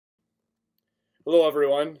Hello,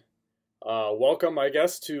 everyone. Welcome, I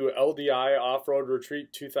guess, to LDI Off-Road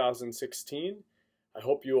Retreat 2016. I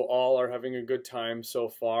hope you all are having a good time so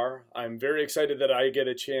far. I'm very excited that I get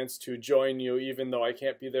a chance to join you, even though I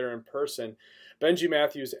can't be there in person. Benji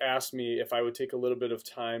Matthews asked me if I would take a little bit of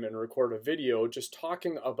time and record a video just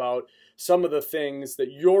talking about some of the things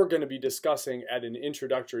that you're going to be discussing at an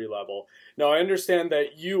introductory level. Now, I understand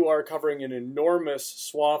that you are covering an enormous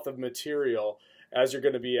swath of material as you're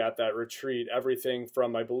going to be at that retreat, everything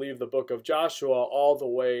from, I believe, the book of Joshua all the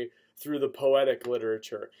way through the poetic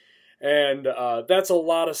literature. And that's a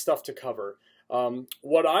lot of stuff to cover.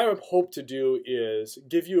 What I hope to do is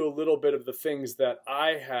give you a little bit of the things that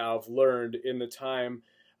I have learned in the time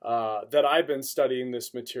that I've been studying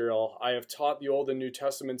this material. I have taught the Old and New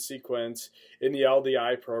Testament sequence in the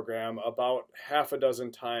LDI program about half a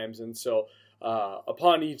dozen times. And so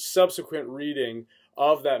upon each subsequent reading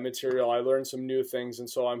of that material, I learned some new things, and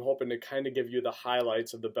so I'm hoping to kind of give you the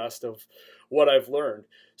highlights of the best of what I've learned.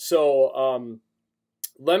 So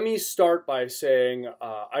let me start by saying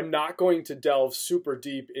I'm not going to delve super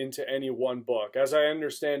deep into any one book. As I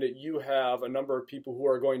understand it, you have a number of people who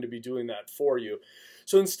are going to be doing that for you.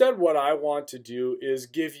 So instead, what I want to do is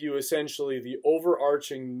give you essentially the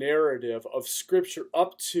overarching narrative of Scripture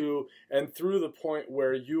up to and through the point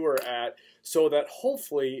where you are at, so that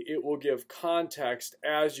hopefully it will give context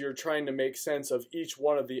as you're trying to make sense of each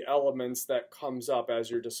one of the elements that comes up as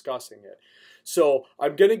you're discussing it. So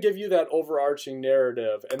I'm going to give you that overarching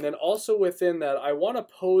narrative, and then also within that I want to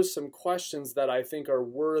pose some questions that I think are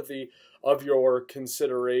worthy of your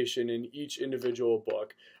consideration in each individual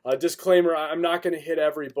book. Disclaimer, I'm not going to hit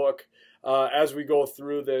every book as we go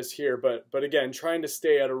through this here, but again, trying to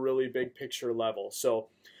stay at a really big picture level. So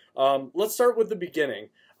let's start with the beginning.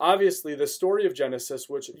 Obviously, the story of Genesis,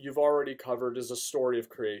 which you've already covered, is a story of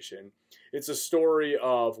creation. It's a story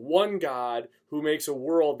of one God who makes a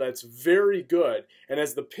world that's very good, and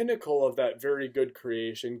as the pinnacle of that very good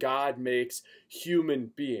creation, God makes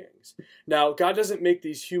human beings. Now, God doesn't make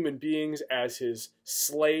these human beings as his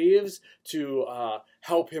slaves to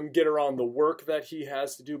help him get around the work that he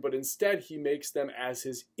has to do, but instead he makes them as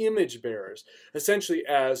his image bearers, essentially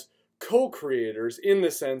as co-creators, in the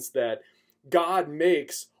sense that God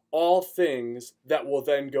makes all things that will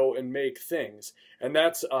then go and make things. And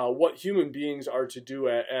that's what human beings are to do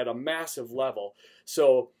at a massive level.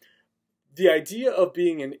 So the idea of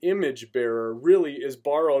being an image bearer really is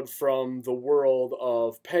borrowed from the world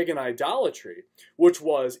of pagan idolatry, which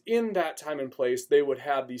was in that time and place they would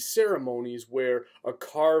have these ceremonies where a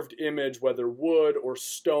carved image, whether wood or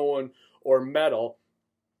stone or metal,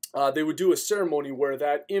 they would do a ceremony where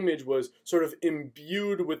that image was sort of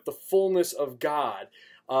imbued with the fullness of God,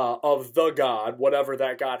 of the God, whatever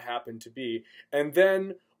that God happened to be. And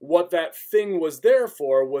then what that thing was there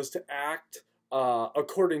for was to act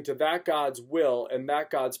according to that God's will and that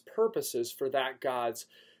God's purposes for that God's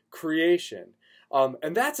creation.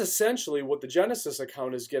 And that's essentially what the Genesis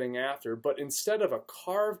account is getting after, but instead of a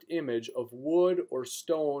carved image of wood or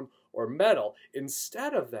stone or metal,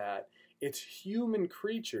 instead of that, it's human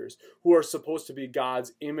creatures who are supposed to be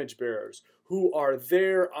God's image bearers, who are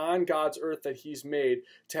there on God's earth that he's made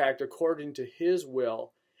to act according to his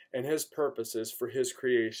will and his purposes for his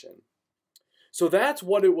creation. So that's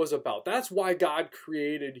what it was about. That's why God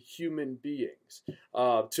created human beings,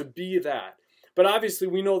 to be that. But obviously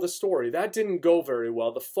we know the story. That didn't go very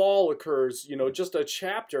well. The fall occurs, just a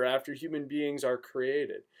chapter after human beings are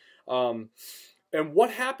created. And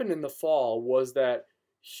what happened in the fall was that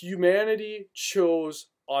humanity chose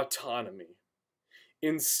autonomy.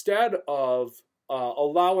 Instead of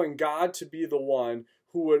allowing God to be the one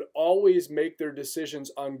who would always make their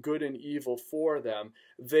decisions on good and evil for them,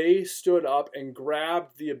 they stood up and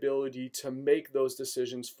grabbed the ability to make those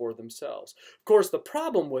decisions for themselves. Of course, the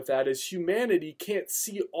problem with that is humanity can't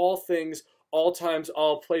see all things, all times,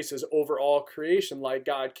 all places, over all creation like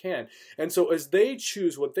God can. And so as they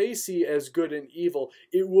choose what they see as good and evil,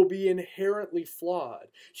 it will be inherently flawed.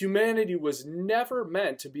 Humanity was never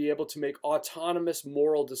meant to be able to make autonomous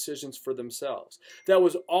moral decisions for themselves. That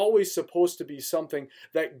was always supposed to be something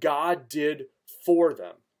that God did for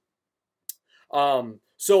them.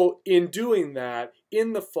 So in doing that,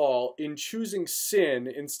 in the fall, in choosing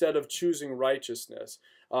sin instead of choosing righteousness,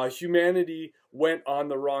 humanity went on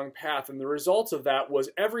the wrong path, and the result of that was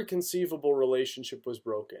every conceivable relationship was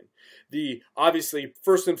broken. Obviously,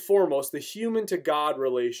 first and foremost, the human to God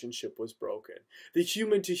relationship was broken. The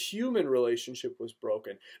human to human relationship was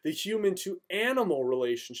broken. The human to animal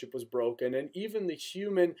relationship was broken, and even the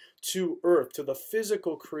human to earth, to the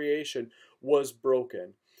physical creation, was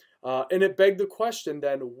broken. And it begged the question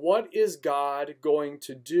then, what is God going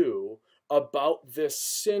to do about this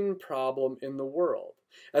sin problem in the world.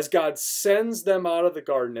 As God sends them out of the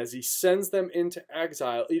garden, as he sends them into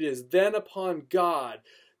exile, it is then upon God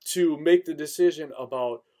to make the decision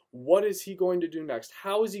about what is he going to do next?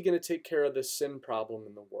 How is he going to take care of this sin problem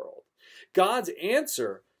in the world? God's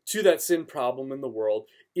answer to that sin problem in the world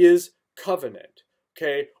is covenant,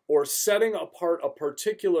 okay, or setting apart a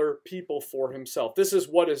particular people for himself. This is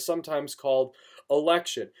what is sometimes called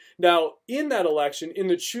election. Now, in that election, in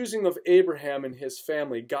the choosing of Abraham and his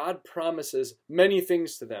family, God promises many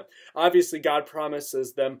things to them. Obviously, God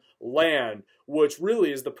promises them land, which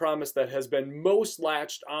really is the promise that has been most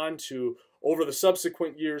latched onto over the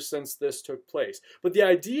subsequent years since this took place. But the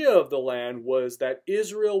idea of the land was that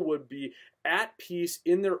Israel would be at peace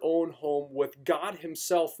in their own home with God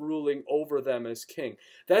himself ruling over them as king.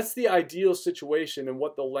 That's the ideal situation and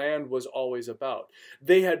what the land was always about.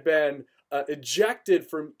 They had been ejected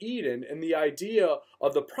from Eden, and the idea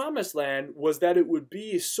of the promised land was that it would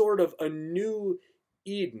be sort of a new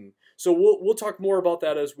Eden. So we'll talk more about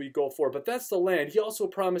that as we go forward. But that's the land. He also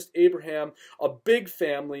promised Abraham a big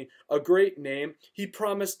family, a great name. He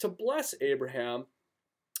promised to bless Abraham.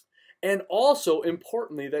 And also,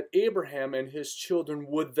 importantly, that Abraham and his children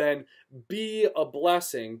would then be a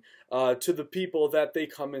blessing to the people that they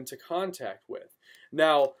come into contact with.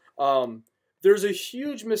 Now, there's a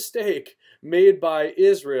huge mistake made by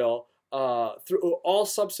Israel through all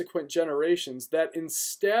subsequent generations, that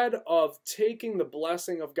instead of taking the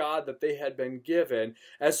blessing of God that they had been given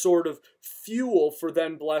as sort of fuel for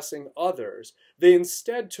then blessing others, they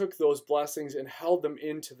instead took those blessings and held them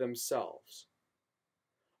into themselves.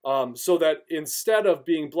 So that instead of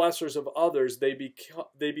being blessers of others, they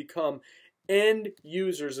become end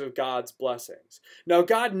users of God's blessings. Now,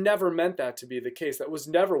 God never meant that to be the case. That was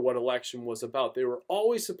never what election was about. They were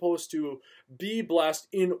always supposed to be blessed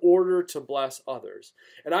in order to bless others.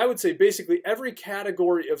 And I would say basically every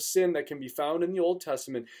category of sin that can be found in the Old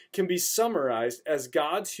Testament can be summarized as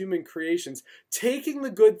God's human creations taking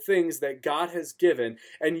the good things that God has given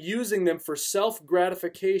and using them for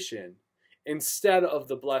self-gratification instead of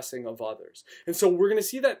the blessing of others. And so we're going to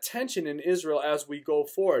see that tension in Israel as we go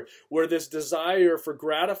forward, where this desire for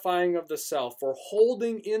gratifying of the self, for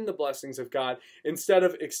holding in the blessings of God instead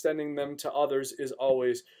of extending them to others, is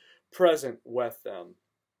always present with them.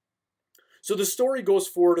 So the story goes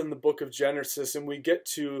forward in the book of Genesis, and we get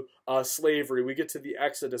to slavery. We get to the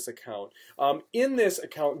Exodus account. In this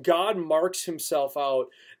account, God marks himself out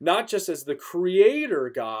not just as the creator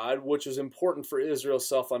God, which is important for Israel's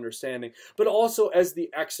self-understanding, but also as the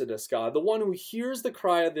Exodus God, the one who hears the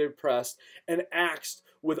cry of the oppressed and acts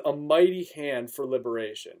with a mighty hand for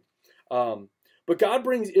liberation. But God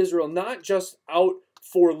brings Israel not just out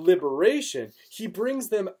for liberation, he brings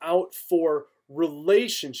them out for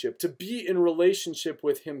relationship, to be in relationship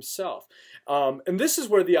with himself. And this is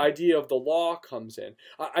where the idea of the law comes in.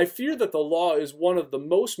 I fear that the law is one of the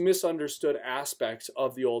most misunderstood aspects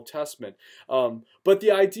of the Old Testament. But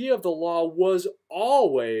the idea of the law was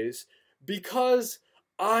always, because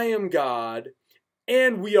I am God,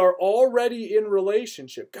 and we are already in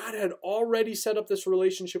relationship. God had already set up this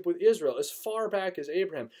relationship with Israel as far back as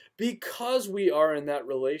Abraham. Because we are in that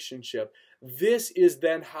relationship, this is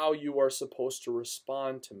then how you are supposed to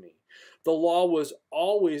respond to me. The law was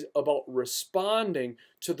always about responding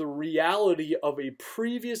to the reality of a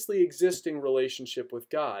previously existing relationship with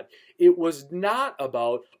God. It was not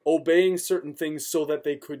about obeying certain things so that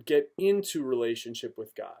they could get into relationship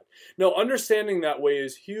with God. Now, understanding that way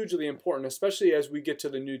is hugely important, especially as we get to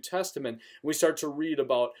the New Testament and we start to read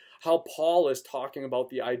about how Paul is talking about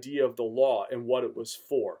the idea of the law and what it was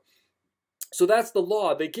for. So that's the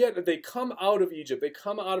law. They come out of Egypt, they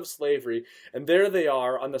come out of slavery, and there they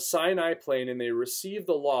are on the Sinai plain, and they receive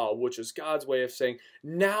the law, which is God's way of saying,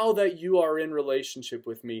 now that you are in relationship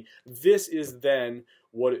with me, this is then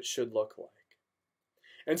what it should look like.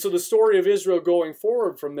 And so the story of Israel going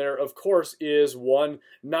forward from there, of course, is one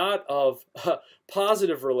not of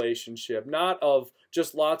positive relationship, not of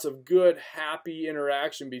just lots of good, happy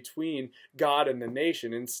interaction between God and the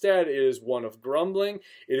nation. Instead, it is one of grumbling,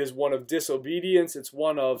 it is one of disobedience, it's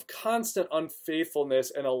one of constant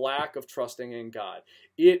unfaithfulness and a lack of trusting in God.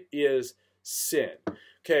 It is sin.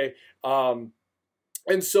 Okay,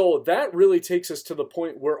 and so that really takes us to the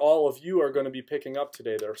point where all of you are going to be picking up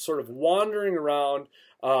today. They're sort of wandering around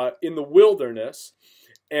in the wilderness,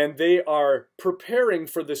 and they are preparing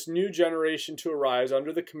for this new generation to arise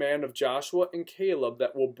under the command of Joshua and Caleb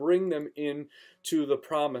that will bring them into the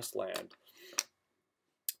promised land.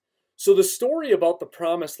 So the story about the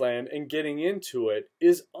promised land and getting into it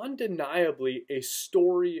is undeniably a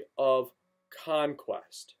story of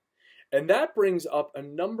conquest. And that brings up a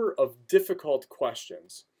number of difficult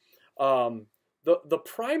questions. The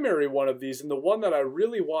primary one of these, and the one that I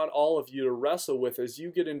really want all of you to wrestle with as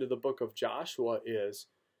you get into the book of Joshua, is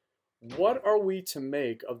what are we to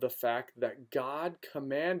make of the fact that God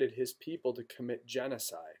commanded his people to commit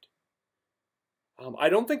genocide? I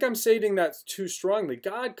don't think I'm stating that too strongly.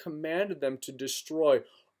 God commanded them to destroy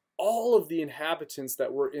all of the inhabitants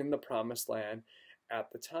that were in the promised land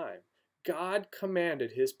at the time. God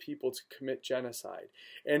commanded his people to commit genocide.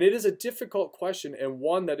 And it is a difficult question, and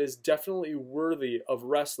one that is definitely worthy of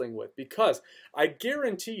wrestling with, because I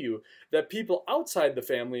guarantee you that people outside the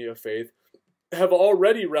family of faith have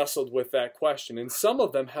already wrestled with that question, and some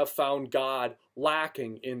of them have found God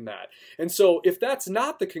lacking in that. And so if that's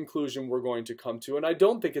not the conclusion we're going to come to, and I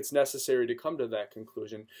don't think it's necessary to come to that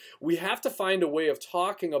conclusion, we have to find a way of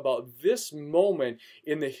talking about this moment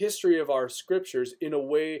in the history of our scriptures in a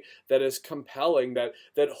way that is compelling, that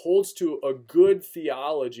holds to a good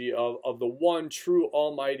theology of the one true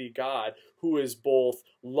almighty God who is both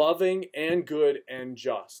loving and good and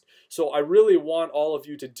just. So I really want all of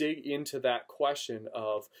you to dig into that question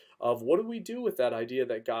of what do we do with that idea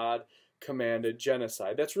that God commanded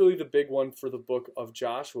genocide. That's really the big one for the book of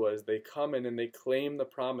Joshua, as they come in and they claim the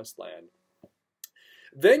promised land.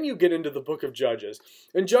 Then you get into the book of Judges,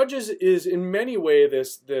 and Judges is in many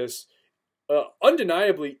ways this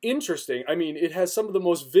undeniably interesting. I mean, it has some of the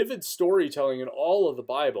most vivid storytelling in all of the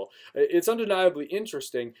Bible. It's undeniably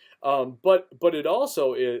interesting, but it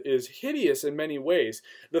also is hideous in many ways.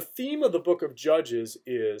 The theme of the book of Judges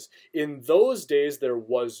is, in those days there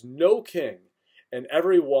was no king, and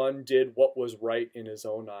everyone did what was right in his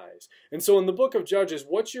own eyes. And so in the book of Judges,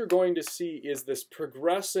 what you're going to see is this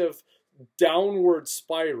progressive downward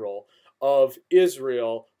spiral of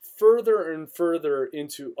Israel further and further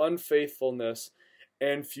into unfaithfulness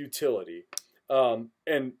and futility. And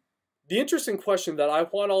the interesting question that I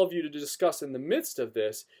want all of you to discuss in the midst of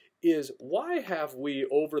this is, why have we,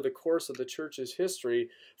 over the course of the church's history,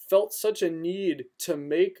 felt such a need to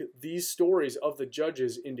make these stories of the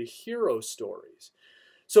judges into hero stories?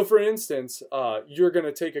 So for instance, you're going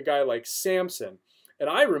to take a guy like Samson. And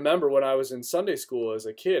I remember when I was in Sunday school as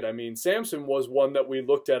a kid, I mean, Samson was one that we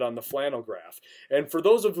looked at on the flannel graph. And for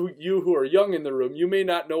those of you who are young in the room, you may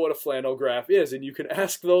not know what a flannel graph is, and you can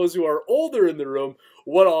ask those who are older in the room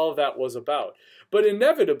what all of that was about. But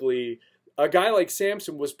inevitably, a guy like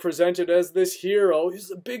Samson was presented as this hero. He's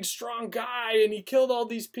a big, strong guy, and he killed all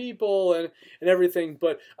these people and everything.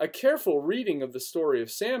 But a careful reading of the story of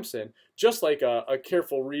Samson, just like a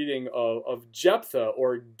careful reading of Jephthah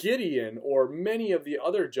or Gideon or many of the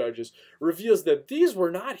other judges, reveals that these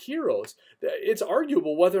were not heroes. It's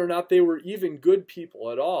arguable whether or not they were even good people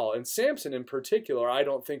at all. And Samson in particular, I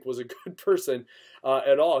don't think was a good person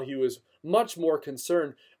at all. He was much more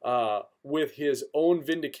concerned with his own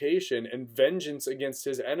vindication and vengeance against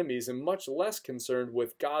his enemies, and much less concerned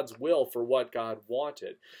with God's will for what God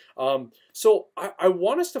wanted. So I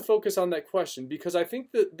want us to focus on that question, because I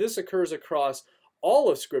think that this occurs across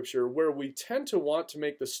all of Scripture, where we tend to want to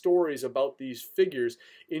make the stories about these figures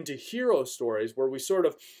into hero stories, where we sort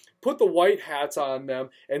of put the white hats on them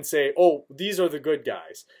and say, oh, these are the good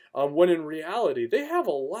guys, when in reality they have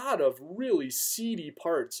a lot of really seedy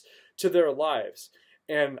parts to their lives.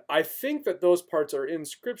 And I think that those parts are in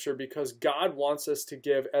Scripture because God wants us to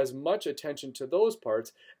give as much attention to those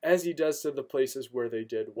parts as he does to the places where they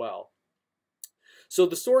did well. So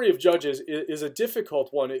the story of Judges is a difficult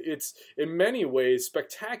one. It's in many ways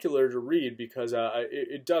spectacular to read because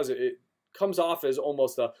it comes off as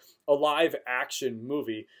almost a live action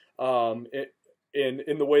movie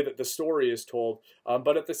in the way that the story is told.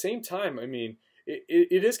 But at the same time, I mean,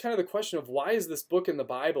 it is kind of the question of, why is this book in the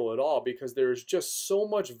Bible at all? Because there's just so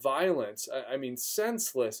much violence. I mean,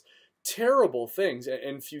 senseless, terrible things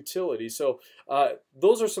and futility. So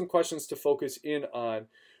those are some questions to focus in on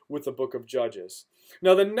with the book of Judges.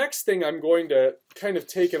 Now, the next thing I'm going to kind of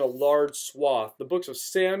take in a large swath, the books of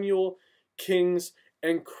Samuel, Kings,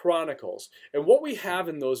 and Chronicles. And what we have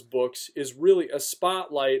in those books is really a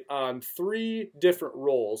spotlight on three different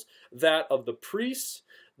roles: that of the priests,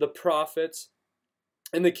 the prophets,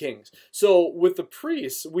 and the kings. So with the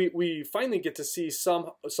priests, we finally get to see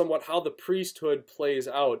somewhat how the priesthood plays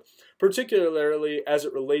out, particularly as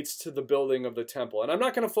it relates to the building of the temple. And I'm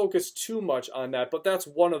not going to focus too much on that, but that's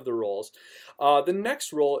one of the roles. The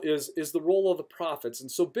next role is the role of the prophets.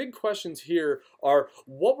 And so big questions here are,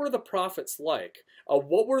 what were the prophets like?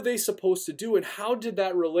 What were they supposed to do? And how did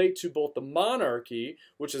that relate to both the monarchy,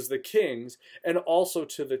 which is the kings, and also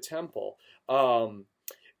to the temple?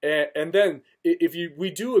 And then if we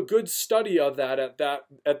do a good study of that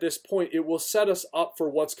at this point, it will set us up for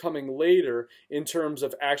what's coming later in terms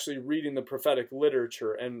of actually reading the prophetic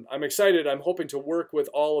literature. And I'm excited. I'm hoping to work with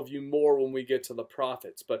all of you more when we get to the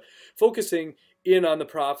prophets. But focusing in on the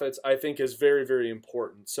prophets, I think, is very, very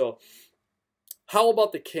important. So how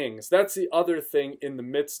about the kings? That's the other thing in the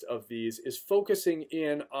midst of these, is focusing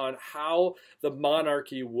in on how the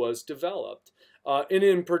monarchy was developed. And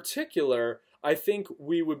in particular, I think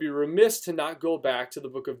we would be remiss to not go back to the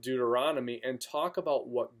book of Deuteronomy and talk about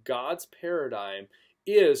what God's paradigm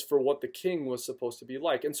is for what the king was supposed to be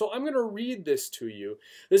like. And so I'm going to read this to you.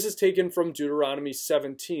 This is taken from Deuteronomy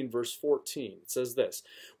 17, verse 14. It says this: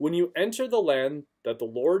 "When you enter the land that the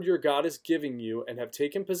Lord your God is giving you and have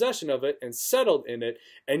taken possession of it and settled in it,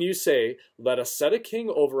 and you say, 'Let us set a king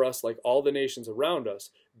over us like all the nations around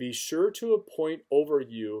us,' be sure to appoint over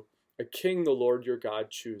you a king the Lord your God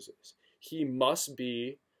chooses. He must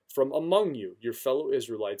be from among you, your fellow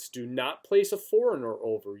Israelites. Do not place a foreigner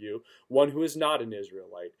over you, one who is not an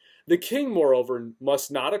Israelite. The king, moreover,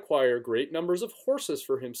 must not acquire great numbers of horses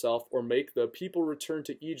for himself or make the people return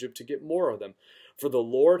to Egypt to get more of them. For the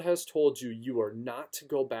Lord has told you, you are not to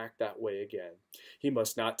go back that way again. He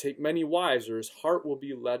must not take many wives, or his heart will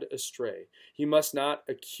be led astray. He must not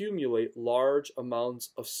accumulate large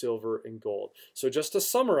amounts of silver and gold." So just to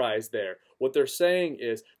summarize there, what they're saying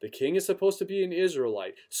is the king is supposed to be an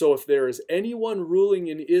Israelite. So if there is anyone ruling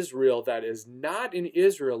in Israel that is not an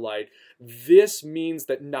Israelite, this means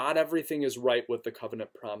that not everything is right with the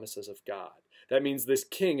covenant promises of God. That means this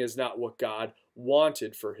king is not what God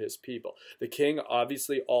wanted for his people. The king,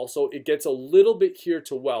 obviously, also, it gets a little bit here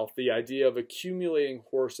to wealth. The idea of accumulating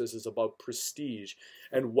horses is about prestige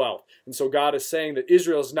and wealth. And so God is saying that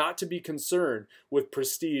Israel is not to be concerned with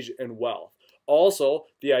prestige and wealth. Also,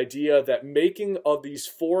 the idea that making of these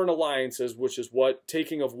foreign alliances, which is what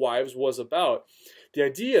taking of wives was about, the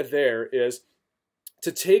idea there is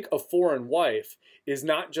to take a foreign wife is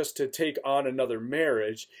not just to take on another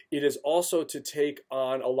marriage, it is also to take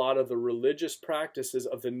on a lot of the religious practices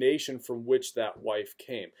of the nation from which that wife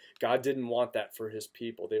came. God didn't want that for his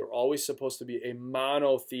people. They were always supposed to be a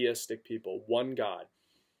monotheistic people, one God.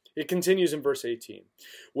 It continues in verse 18.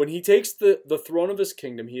 "When he takes the throne of his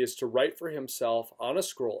kingdom, he is to write for himself on a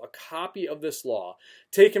scroll a copy of this law,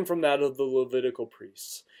 taken from that of the Levitical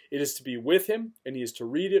priests. It is to be with him, and he is to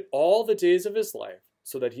read it all the days of his life,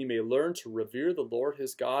 so that he may learn to revere the Lord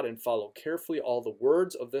his God and follow carefully all the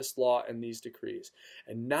words of this law and these decrees,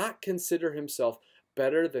 and not consider himself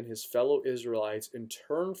better than his fellow Israelites and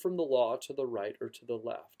turn from the law to the right or to the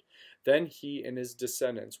left. Then he and his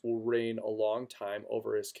descendants will reign a long time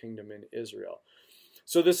over his kingdom in Israel."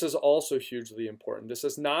 So this is also hugely important.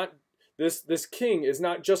 This king is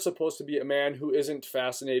not just supposed to be a man who isn't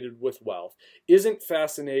fascinated with wealth, isn't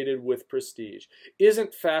fascinated with prestige,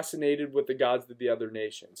 isn't fascinated with the gods of the other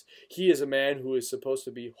nations. He is a man who is supposed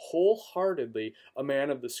to be wholeheartedly a man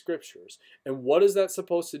of the scriptures. And what is that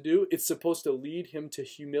supposed to do? It's supposed to lead him to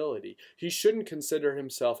humility. He shouldn't consider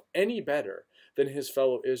himself any better than his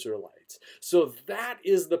fellow Israelites. So that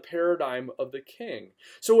is the paradigm of the king.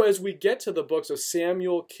 So as we get to the books of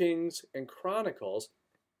Samuel, Kings, and Chronicles,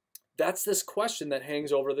 that's this question that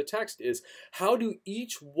hangs over the text, is how do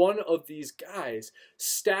each one of these guys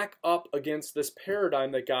stack up against this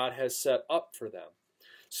paradigm that God has set up for them?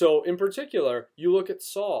 So in particular, you look at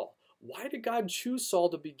Saul. Why did God choose Saul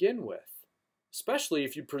to begin with? Especially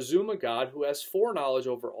if you presume a God who has foreknowledge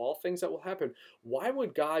over all things that will happen. Why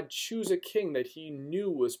would God choose a king that he knew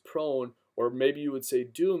was prone, or maybe you would say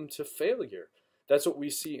doomed, to failure? That's what we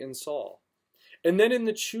see in Saul. And then in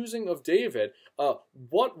the choosing of David,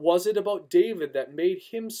 what was it about David that made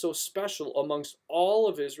him so special amongst all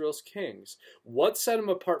of Israel's kings? What set him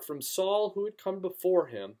apart from Saul, who had come before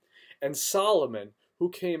him, and Solomon, who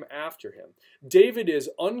came after him? David is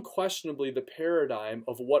unquestionably the paradigm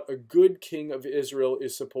of what a good king of Israel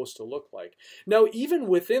is supposed to look like. Now, even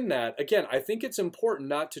within that, again, I think it's important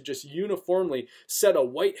not to just uniformly set a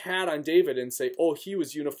white hat on David and say, oh, he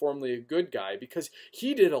was uniformly a good guy, because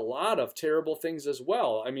he did a lot of terrible things as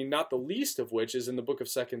well. I mean, not the least of which is in the book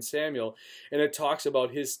of 2 Samuel, and it talks about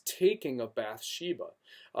his taking of Bathsheba.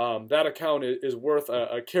 That account is worth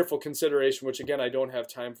a careful consideration, which again I don't have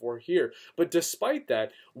time for here. But despite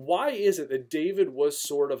that, why is it that David was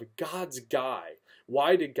sort of God's guy?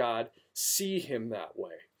 Why did God see him that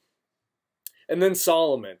way? And then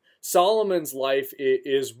Solomon. Solomon's life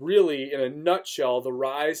is really, in a nutshell, the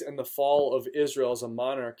rise and the fall of Israel as a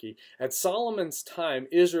monarchy. At Solomon's time,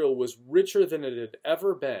 Israel was richer than it had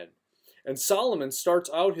ever been. And Solomon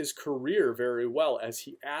starts out his career very well as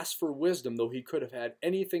he asks for wisdom, though he could have had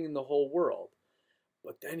anything in the whole world.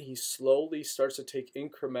 But then he slowly starts to take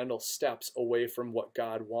incremental steps away from what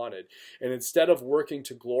God wanted. And instead of working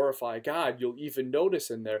to glorify God, you'll even notice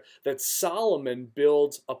in there that Solomon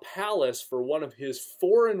builds a palace for one of his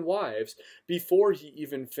foreign wives before he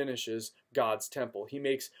even finishes God's temple. He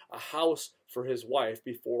makes a house for his wife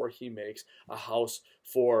before he makes a house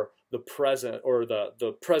for the present, or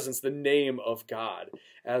the presence, the name of God,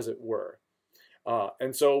 as it were.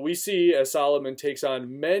 And so we see as Solomon takes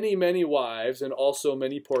on many, many wives and also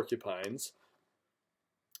many porcupines.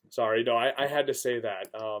 Sorry, no, I had to say that.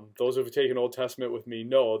 Those who have taken Old Testament with me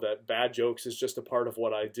know that bad jokes is just a part of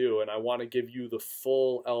what I do, and I want to give you the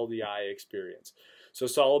full LDI experience. So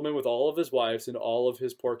Solomon, with all of his wives and all of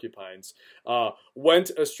his porcupines, went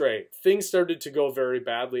astray. Things started to go very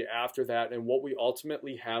badly after that, and what we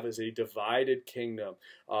ultimately have is a divided kingdom.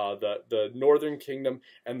 The northern kingdom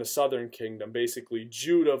and the southern kingdom, basically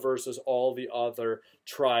Judah versus all the other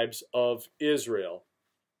tribes of Israel.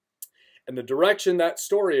 And the direction that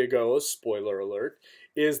story goes, spoiler alert,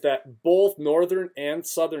 is that both northern and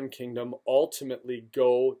southern kingdom ultimately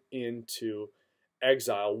go into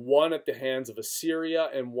exile, one at the hands of Assyria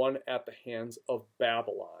and one at the hands of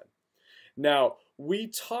Babylon. Now, we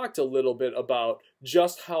talked a little bit about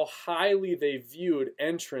just how highly they viewed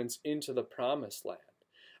entrance into the promised land.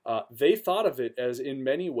 They thought of it as, in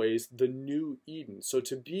many ways, the new Eden. So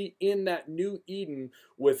to be in that new Eden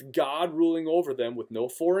with God ruling over them, with no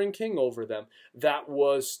foreign king over them, that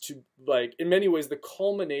was, to, like, in many ways, the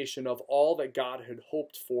culmination of all that God had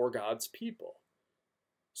hoped for God's people.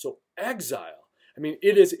 So exile. I mean,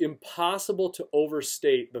 it is impossible to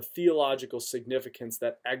overstate the theological significance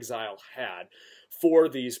that exile had for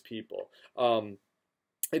these people.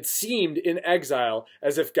 It seemed in exile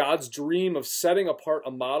as if God's dream of setting apart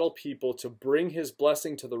a model people to bring his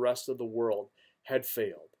blessing to the rest of the world had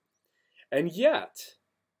failed. And yet,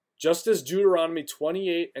 just as Deuteronomy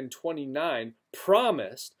 28 and 29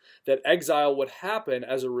 promised that exile would happen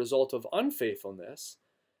as a result of unfaithfulness,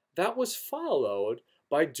 that was followed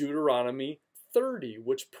by Deuteronomy 30,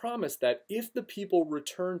 which promised that if the people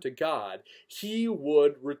returned to God, he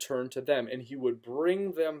would return to them, and he would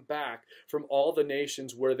bring them back from all the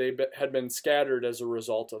nations where they had been scattered as a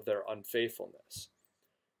result of their unfaithfulness.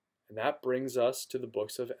 And that brings us to the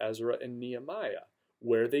books of Ezra and Nehemiah,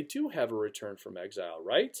 where they do have a return from exile,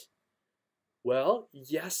 right? Well,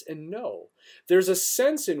 yes and no. There's a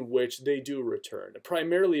sense in which they do return,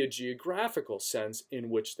 primarily a geographical sense in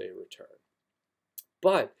which they return.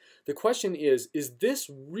 But the question is this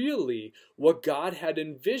really what God had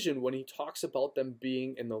envisioned when he talks about them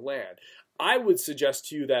being in the land? I would suggest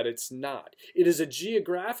to you that it's not. It is a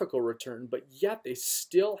geographical return, but yet they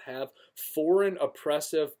still have foreign,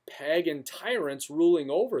 oppressive, pagan tyrants ruling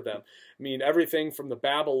over them. I mean, everything from the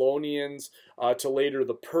Babylonians to later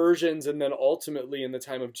the Persians, and then ultimately in the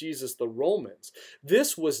time of Jesus, the Romans.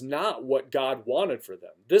 This was not what God wanted for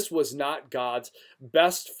them. This was not God's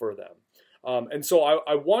best for them. And so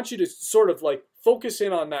I want you to sort of like focus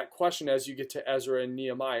in on that question as you get to Ezra and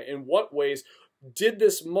Nehemiah. In what ways did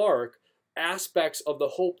this mark aspects of the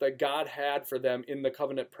hope that God had for them in the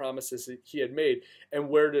covenant promises that he had made, and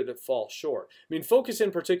where did it fall short? I mean, focus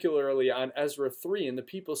in particularly on Ezra 3 and the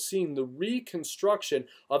people seeing the reconstruction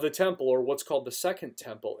of the temple, or what's called the second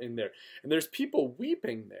temple in there. And there's people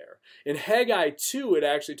weeping there. In Haggai 2, it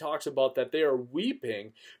actually talks about that they are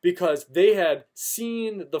weeping because they had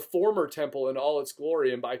seen the former temple in all its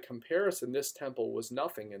glory, and by comparison, this temple was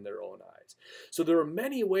nothing in their own eyes. So there are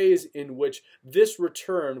many ways in which this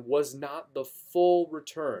return was not the full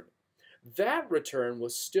return. That return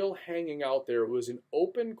was still hanging out there. It was an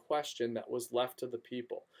open question that was left to the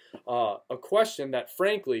people. A question that,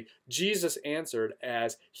 frankly, Jesus answered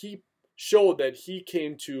as he showed that he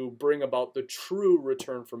came to bring about the true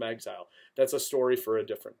return from exile. That's a story for a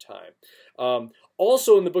different time.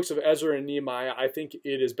 Also in the books of Ezra and Nehemiah, I think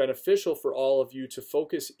it is beneficial for all of you to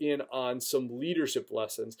focus in on some leadership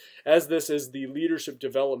lessons, as this is the Leadership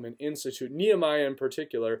Development Institute. Nehemiah in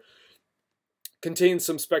particular contains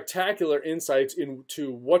some spectacular insights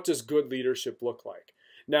into what does good leadership look like.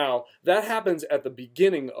 Now, that happens at the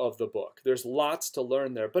beginning of the book. There's lots to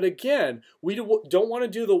learn there. But again, we don't want to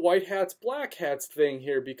do the white hats, black hats thing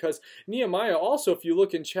here, because Nehemiah also, if you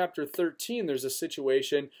look in chapter 13, there's a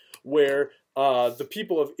situation where the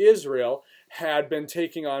people of Israel had been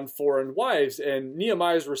taking on foreign wives, and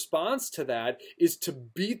Nehemiah's response to that is to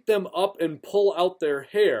beat them up and pull out their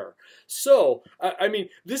hair. So, I mean,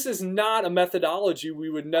 this is not a methodology we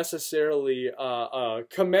would necessarily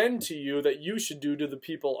commend to you that you should do to the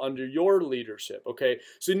people under your leadership, okay?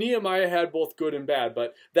 So Nehemiah had both good and bad,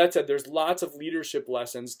 but that said, there's lots of leadership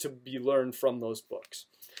lessons to be learned from those books.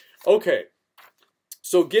 Okay.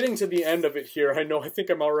 So getting to the end of it here, I think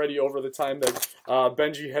I'm already over the time that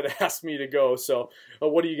Benji had asked me to go. So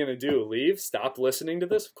what are you going to do? Leave? Stop listening to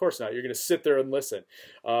this? Of course not. You're going to sit there and listen.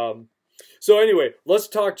 So anyway, let's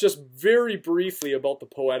talk just very briefly about the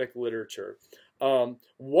poetic literature.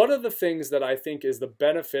 One of the things that I think is the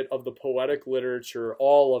benefit of the poetic literature,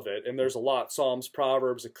 all of it, and there's a lot, Psalms,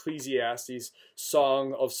 Proverbs, Ecclesiastes,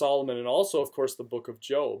 Song of Solomon, and also, of course, the book of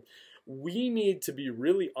Job. We need to be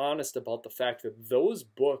really honest about the fact that those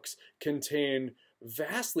books contain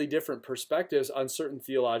vastly different perspectives on certain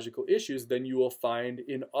theological issues than you will find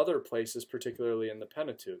in other places, particularly in the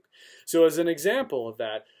Pentateuch. So as an example of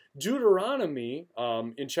that, Deuteronomy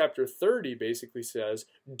in chapter 30 basically says,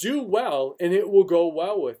 do well and it will go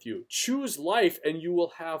well with you. Choose life and you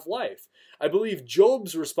will have life. I believe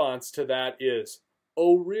Job's response to that is,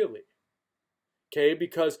 oh really? Okay,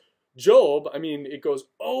 because Job, it goes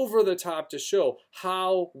over the top to show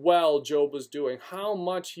how well Job was doing, how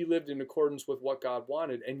much he lived in accordance with what God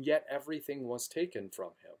wanted, and yet everything was taken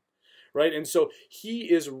from him, right? And so he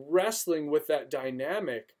is wrestling with that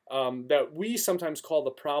dynamic that we sometimes call the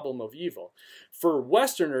problem of evil. For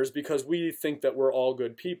Westerners, because we think that we're all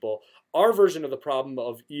good people, our version of the problem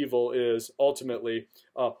of evil is ultimately,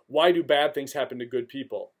 why do bad things happen to good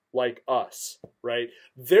people? Like us, right?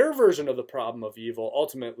 Their version of the problem of evil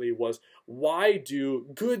ultimately was, why do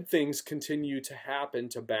good things continue to happen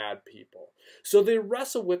to bad people? So they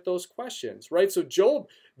wrestle with those questions, right? So Job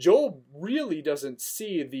really doesn't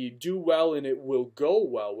see the do well and it will go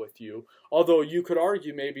well with you, although you could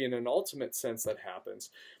argue maybe in an ultimate sense that happens.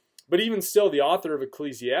 But even still, the author of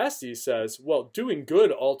Ecclesiastes says, well, doing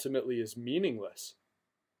good ultimately is meaningless.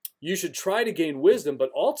 You should try to gain wisdom,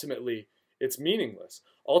 but ultimately it's meaningless.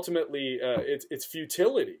 Ultimately, it's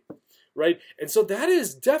futility, right? And so that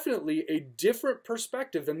is definitely a different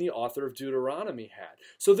perspective than the author of Deuteronomy had.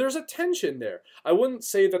 So there's a tension there. I wouldn't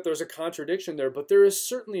say that there's a contradiction there, but there is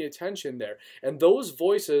certainly a tension there. And those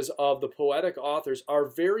voices of the poetic authors are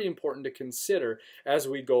very important to consider as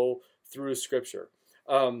we go through Scripture.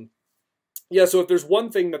 Yeah, so if there's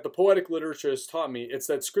one thing that the poetic literature has taught me, it's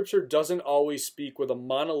that Scripture doesn't always speak with a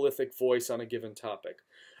monolithic voice on a given topic.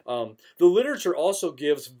 The literature also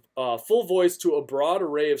gives full voice to a broad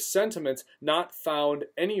array of sentiments not found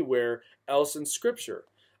anywhere else in Scripture.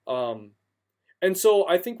 And so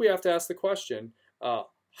I think we have to ask the question,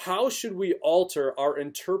 how should we alter our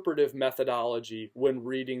interpretive methodology when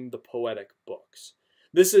reading the poetic books?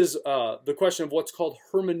 This is the question of what's called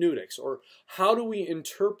hermeneutics, or how do we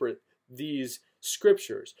interpret these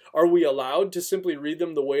scriptures? Are we allowed to simply read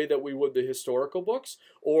them the way that we would the historical books?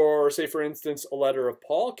 Or say, for instance, a letter of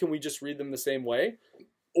Paul, can we just read them the same way?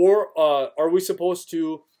 Or are we supposed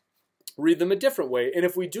to read them a different way? And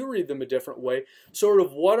if we do read them a different way, sort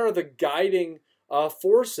of what are the guiding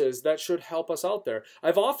forces that should help us out there?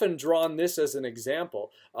 I've often drawn this as an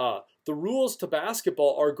example. The rules to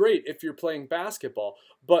basketball are great if you're playing basketball,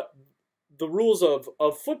 but the rules of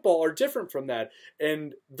football are different from that,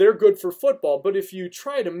 and they're good for football, but if you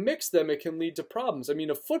try to mix them, it can lead to problems.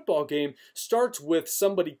 A football game starts with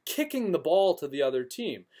somebody kicking the ball to the other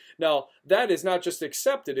team. Now, that is not just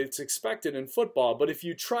accepted, it's expected in football, but if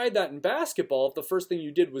you tried that in basketball, if the first thing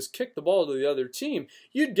you did was kick the ball to the other team,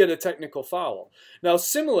 you'd get a technical foul. Now,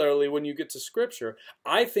 similarly, when you get to Scripture,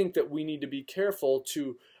 I think that we need to be careful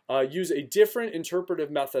to use a different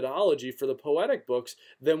interpretive methodology for the poetic books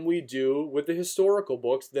than we do with the historical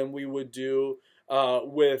books, than we would do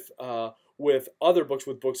with other books,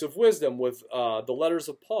 with books of wisdom, with the letters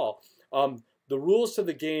of Paul. The rules to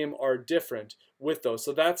the game are different with those,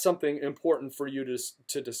 so that's something important for you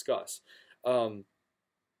to discuss.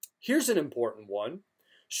 Here's an important one.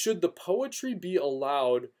 Should the poetry be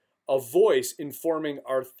allowed a voice informing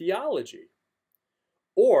our theology?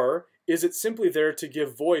 Or is it simply there to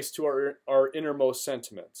give voice to our innermost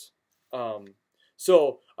sentiments?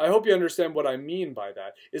 So I hope you understand what I mean by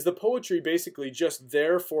that. Is the poetry basically just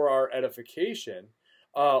there for our edification?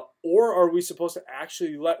 Or are we supposed to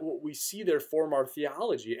actually let what we see there form our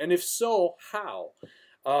theology? And if so, how?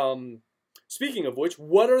 Speaking of which,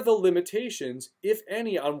 what are the limitations, if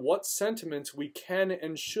any, on what sentiments we can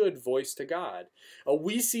and should voice to God?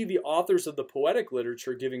 We see the authors of the poetic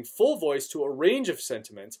literature giving full voice to a range of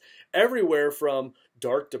sentiments, everywhere from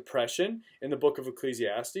dark depression in the book of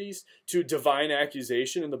Ecclesiastes, to divine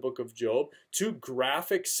accusation in the book of Job, to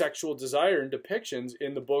graphic sexual desire and depictions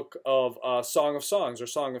in the book of Song of Songs or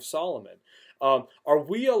Song of Solomon. Are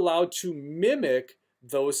we allowed to mimic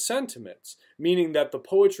those sentiments, meaning that the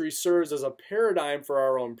poetry serves as a paradigm for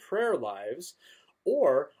our own prayer lives,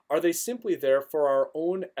 Or are they simply there for our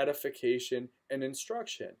own edification and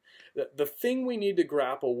instruction? The thing we need to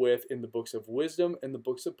grapple with in the books of wisdom and the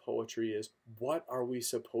books of poetry is, what are we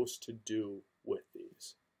supposed to do with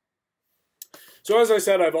these? So as I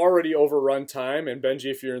said, I've already overrun time, and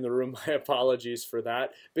Benji, if you're in the room, my apologies for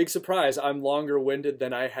that. Big surprise, I'm longer-winded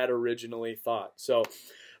than I had originally thought.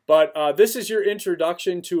 But this is your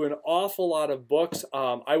introduction to an awful lot of books.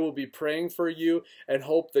 I will be praying for you and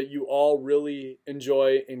hope that you all really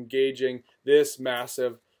enjoy engaging this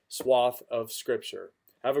massive swath of Scripture.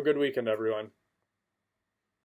 Have a good weekend, everyone.